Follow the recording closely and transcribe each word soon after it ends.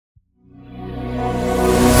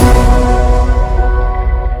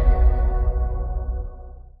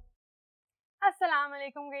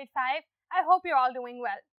grade 5. I hope you're all doing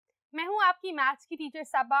well. मैं हूँ आपकी मैथ्स की टीचर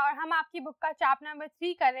सबा और हम आपकी बुक का चैप्टर नंबर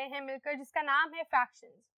 3 कर रहे हैं मिलकर, जिसका नाम है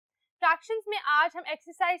फ्रैक्शंस. फ्रैक्शंस में आज हम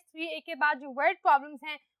एक्सरसाइज 3A के बाद जो वर्ड प्रॉब्लम्स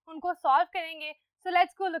हैं उनको सॉल्व करेंगे. So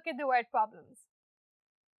let's go look at the word problems.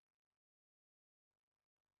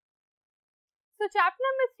 तो चैप्टर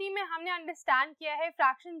नंबर 3 में हमने अंडरस्टैंड किया है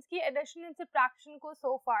फ्रैक्शंस की एडिशन एंड सब्ट्रैक्शन को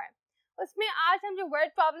सो फार. उसमें आज हम जो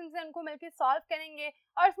वर्ड प्रॉब्लम्स हैं उनको मिलकर सॉल्व करेंगे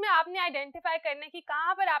और उसमें आपने आइडेंटिफाई करना है कि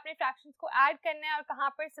कहाँ पर आपने फ्रैक्शंस को ऐड करना है और कहाँ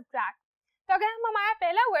पर सब्ट्रैक्ट. तो अगर हम हमारा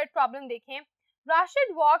पहला वर्ड प्रॉब्लम देखें,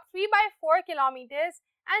 Rashid walk 3/4 kilometres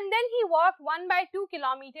and then he walk 1/2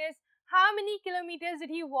 kilometres. How many kilometres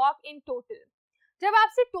did he walk in total? जब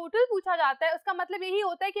आपसे टोटल पूछा जाता है उसका मतलब यही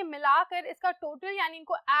होता है कि मिलाकर इसका टोटल यानी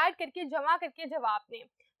इनको ऐड करके जमा करके जवाब दें.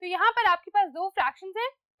 तो यहाँ पर आपके पास दो फ्रैक्शंस हैं.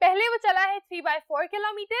 पहले वो चला है 3/4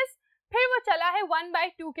 किलोमीटर्स, फिर वो चला है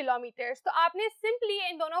 1/2 किलोमीटर्स. तो आपने सिंपली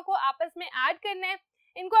इन दोनों को आपस में ऐड करना है.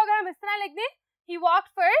 इनको अगर हम इस तरह लिख दें, he walked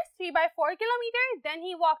first 3/4 kilometer, then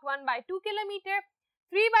he walked 1/2 kilometer.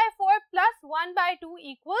 3/4 plus 1/2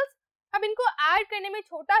 equals. अब इनको ऐड करने में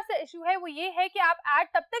छोटा सा इशू है, वो ये है कि आप ऐड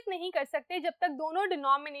तब तक नहीं कर सकते जब तक दोनों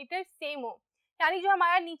डिनोमिनेटर सेम हो, यानी जो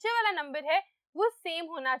हमारा नीचे वाला नंबर है वो सेम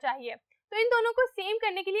होना चाहिए. तो इन दोनों को सेम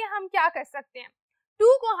करने के लिए हम क्या कर सकते हैं,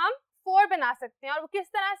 2 को हम 4 बना सकते हैं. और वो किस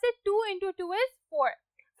तरह से, 2 into 2 is 4.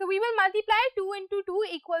 So we will multiply 2 into 2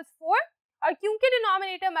 equals 4. और क्योंकि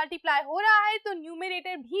डिनोमिनेटर मल्टीप्लाई हो रहा है तो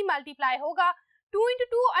न्यूमरेटर भी मल्टीप्लाई होगा. 2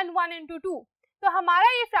 into 2 and 1 into 2. तो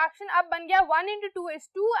हमारा ये फ्रैक्शन अब बन गया 1 into 2 is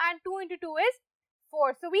 2 and 2 into 2 is 4.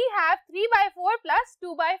 So we have 3/4 plus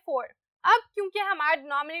 2/4. अब क्योंकि हमारा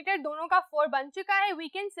डिनोमिनेटर दोनों का 4 बन चुका है, we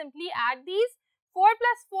can simply add these. 4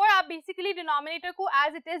 plus 4 आप बेसिकली डिनोमिनेटर को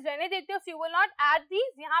एज इट इज रहने देते हो, so you will not add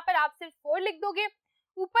these. यहाँ पर आप सिर्फ 4 लिख दोगे,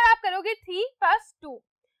 ऊपर आप करोगे 3 plus 2.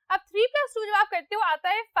 अब 3 plus 2 जब आप करते हो आता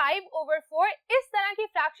है 5/4. इस तरह की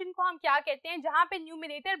फ्रैक्शन को हम क्या कहते हैं, जहाँ पे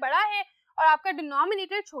न्यूमरेटर बड़ा है और आपका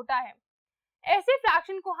डिनोमिनेटर छोटा है. ऐसे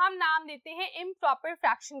फ्रैक्शन को हम नाम देते हैं इम्प्रॉपर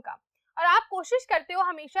फ्रैक्शन का. और आप कोशिश करते हो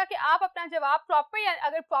हमेशा कि आप अपना जवाब प्रॉपर, या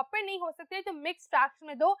अगर प्रॉपर नहीं हो सकते तो मिक्स फ्रैक्शन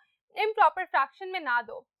में दो, इम्प्रॉपर फ्रैक्शन में ना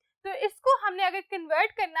दो. तो इसको हमने अगर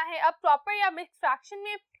कन्वर्ट करना है अब प्रॉपर या मिक्स फ्रैक्शन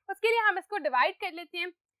में, उसके लिए हम इसको डिवाइड कर लेते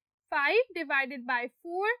हैं. 5 divided by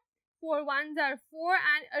 4, 4 ones are 4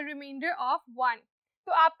 and a remainder of 1.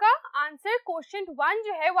 तो आपका आंसर क्वोशिएंट 1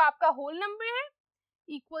 जो है वो आपका होल नंबर है,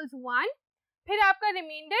 इक्वल्स 1. फिर आपका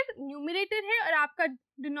रिमाइंडर न्यूमरेटर है और आपका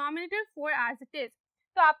डिनोमिनेटर 4 एज इट इज.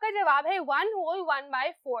 तो आपका जवाब है 1 whole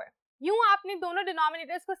 1/4. यूं आपने दोनों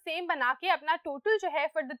डिनोमिनेटर्स को सेम बना के अपना टोटल जो है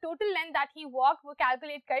for the total length that he walk वो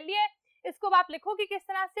कैलकुलेट कर लिया है. इसको आप लिखोगे किस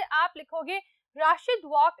तरह से, आप लिखोगे Rashid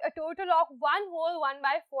walked a total of 1 whole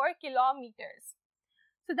 1/4 kilometres.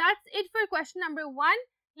 So that's it for question number 1.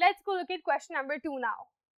 Let's go look at question number 2 now.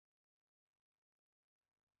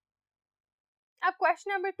 अब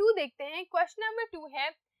क्वेश्चन नंबर 2 देखते हैं. क्वेश्चन नंबर 2 है,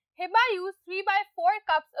 Hiba used 3/4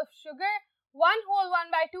 cups of sugar, 1 whole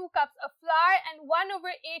 1/2 cups of flour and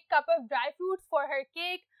 1/8 cup of dry fruits for her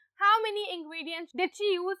cake. How many ingredients did she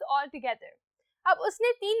use altogether? अब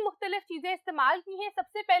उसने 3 मुख्तलिफ चीजें इस्तेमाल की हैं.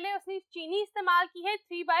 सबसे पहले उसने चीनी इस्तेमाल की है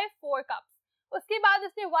 3/4 cups. उसके बाद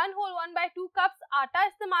उसने 1 whole 1/2 cups आटा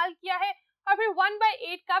इस्तेमाल किया है और फिर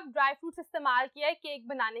 1/8 cup ड्राई फ्रूट्स इस्तेमाल किया है केक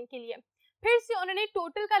बनाने के लिए. फिर से उन्होंने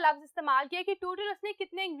टोटल का लफ्ज इस्तेमाल किया कि टोटल उसने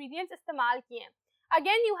कितने इंग्रेडिएंट्स इस्तेमाल किए हैं.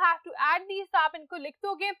 Again you have to add these. तो आप इनको लिख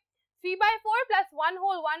दोगे 3/4 प्लस 1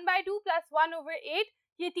 whole 1/2 प्लस 1/8.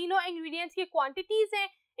 ये तीनों इंग्रेडिएंट्स की क्वांटिटीज हैं.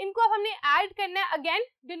 इनको अब हमने ऐड करना है. अगेन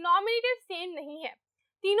डिनोमिनेटर सेम नहीं है,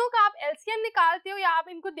 तीनों का आप एलसीएम निकालते हो या आप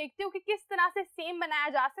इनको देखते हो कि किस तरह से सेम बनाया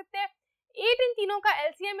जा सकता है. 8 इन तीनों का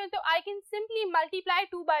एलसीएम है, तो आई कैन सिंपली मल्टीप्लाई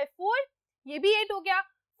 2/4, ये भी 8 हो गया,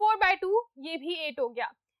 4/2 ये भी 8 हो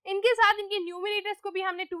गया. इनके साथ इनके न्यूमरेटर्स को भी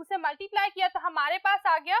हमने 2 से मल्टीप्लाई किया, तो हमारे पास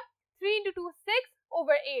आ गया 3 into 2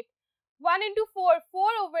 6/8, 1 into 4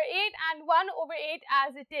 4/8 and 1/8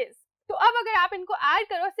 as it is. तो अब अगर आप इनको ऐड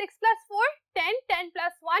करो, 6 plus 4 10, 10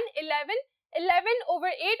 plus 1 11,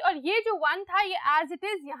 11/8 और ये जो 1 था ये as it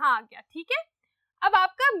is यहाँ आ गया. ठीक है, अब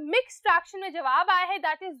आपका मिक्स फ्रैक्शन में जवाब आया है,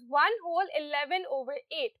 दैट इज 1 whole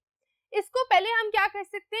 11/8. इसको पहले हम क्या कर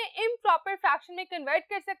सकते हैं, इम्प्रॉपर फ्रैक्शन में कन्वर्ट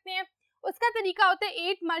कर सकते हैं. उसका तरीका होता है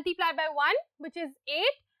 8 multiplied by 1 which is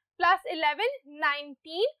 8 plus 11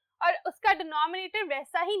 19 और उसका डिनोमिनेटर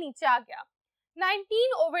वैसा ही नीचे आ गया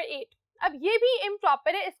 19/8. अब ये भी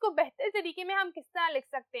इम्प्रॉपर है, इसको बेहतर तरीके में हम किस तरह लिख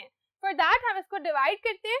सकते हैं. फॉर दैट हम इसको डिवाइड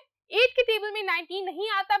करते हैं. 8 के टेबल में 19 नहीं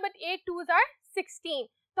आता बट 8 2s are 16.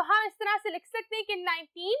 तो हम इस तरह से लिख सकते हैं कि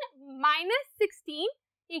 19 minus 16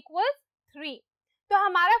 equals 3. तो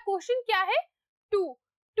हमारा क्वेश्चन क्या है, 2.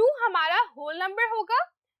 2 हमारा होल नंबर होगा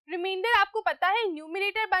रिमाइंडर आपको पता है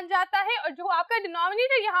न्यूमरेटर बन जाता है और जो आपका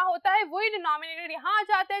डिनोमिनेटर यहाँ होता है वही डिनोमिनेटर यहाँ आ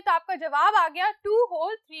जाता है, तो आपका जवाब आ गया 2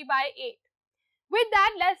 whole 3/8. With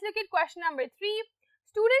that, let's look at question number 3.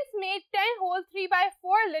 Students made 10 whole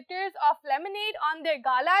 3/4 liters of lemonade on their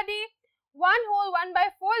gala day. 1 whole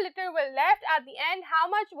 1/4 liter were left at the end. How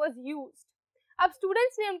much was used? अब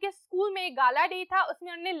स्टूडेंट्स ने उनके स्कूल में गाला day था,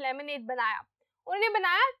 उसमें उन्होंने lemonade बनाया. उन्होंने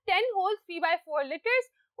बनाया 10 whole 3/4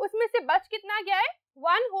 liters. उसमें से बच कितना गया है?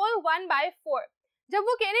 1 whole 1/4. जब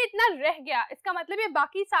वो कह रहे इतना रह गया, इसका मतलब ये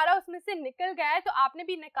बाकी सारा उसमें से निकल गया है, तो आपने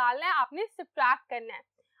भी निकालना है, आपने सब्ट्रैक्ट करना है.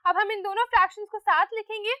 अब हम इन दोनों फ्रैक्शंस को साथ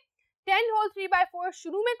लिखेंगे. 10 whole 3/4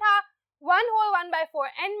 शुरू में था, 1 whole 1/4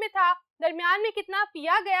 एंड में था, दरमियान में कितना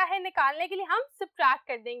पिया गया है निकालने के लिए हम सब्ट्रैक्ट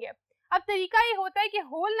कर देंगे. अब तरीका ये होता है कि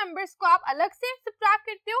होल नंबर्स को आप अलग से सब्ट्रैक्ट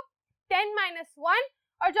करते हो, 10 - 1,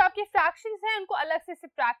 और जो आपके फ्रैक्शंस हैं उनको अलग से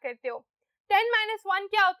सब्ट्रैक्ट करते हो. 10 - 1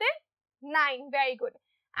 क्या होते हैं? 9. Very good.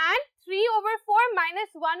 And 3/4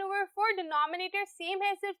 - 1/4 denominator same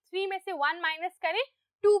है, सिर्फ 3 में से 1 माइनस करें,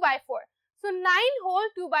 2/4. सो 9 whole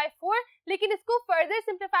 2/4. लेकिन इसको फर्दर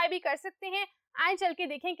सिंप्लीफाई भी कर सकते हैं. आए चल के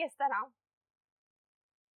देखें किस तरह.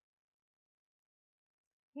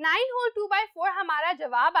 9 whole 2/4 हमारा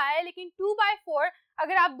जवाब आया है, लेकिन 2/4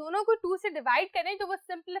 अगर आप दोनों को 2 से डिवाइड करें तो वो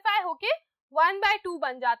सिंप्लीफाई होके 1/2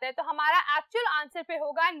 बन जाता है, तो हमारा एक्चुअल आंसर पे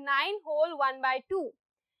होगा 9 whole 1/2.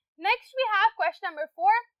 Next we have question number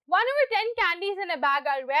 4. 1/10 candies in a bag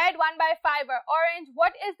are red, 1/5 are orange.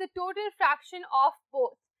 What is the total fraction of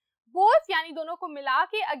both? Both यानी दोनों को मिला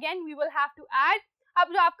के again we will have to add.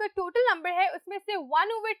 अब जो आपका टोटल नंबर है उसमें से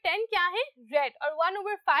 1/10 क्या है? रेड, और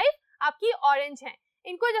 1/5 आपकी ऑरेंज है.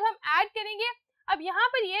 इनको जब हम ऐड करेंगे, अब यहाँ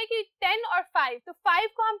पर ये है कि 10 और 5, तो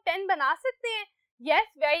 5 को हम 10 बना सकते हैं. Yes,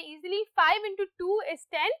 very easily. 5 × 2 is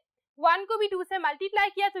 10. 1 को भी 2 से मल्टीप्लाई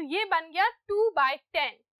किया तो ये बन गया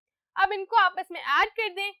 2/10. अब इनको आपस में ऐड कर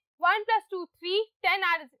दें. 1 + 2 3, 10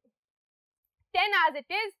 as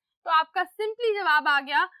it is. तो आपका सिंपली जवाब आ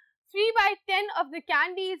गया 3/10 of the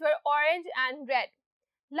candies were orange and red.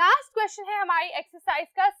 Last question है हमारी एक्सरसाइज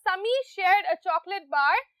का. समी shared a chocolate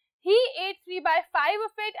bar. He ate 3/5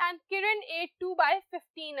 of it and Kiran ate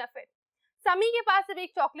 2/15 of it. समी के पास अब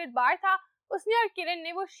एक चॉकलेट बार था, उसने और किरण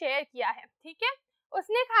ने वो शेयर किया है. ठीक है,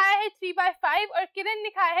 उसने खाया है 3/5 और किरण ने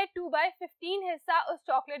खाया है 2/15 हिस्सा उस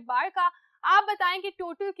चॉकलेट बार का. आप बताएं कि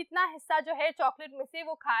टोटल कितना हिस्सा जो है चॉकलेट में से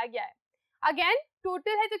वो खाया गया है. अगेन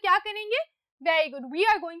टोटल है तो क्या करेंगे? Very good, we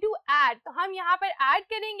are going to add. तो हम यहाँ पर ऐड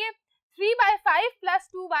करेंगे 3/5 +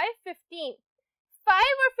 2/15.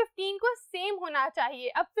 5 और 15 को सेम होना चाहिए.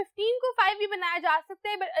 अब 15 को 5 भी बनाया जा सकता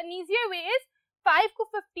है, but an easier way is 5 को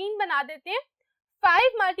 15 बना देते हैं.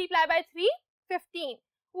 5 × 3 15.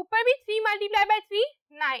 ऊपर भी 3 × 3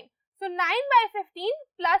 9. सो 9/15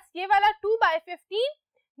 प्लस ये वाला 2/15.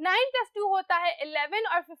 9 + 2 होता है 11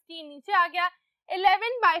 और 15 नीचे आ गया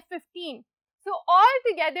 11/15. So all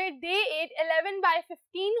together they ate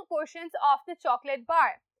 11/15 portions of the chocolate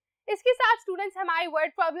bar. इसके साथ स्टूडेंट्स हमारी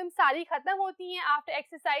वर्ड प्रॉब्लम सारी खत्म होती हैं after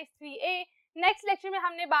exercise 3A. Next lecture में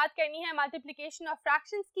हमने बात करनी है मल्टीप्लिकेशन ऑफ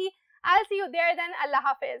फ्रैक्शंस की. I will see you there then. Allah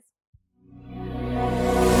Hafiz.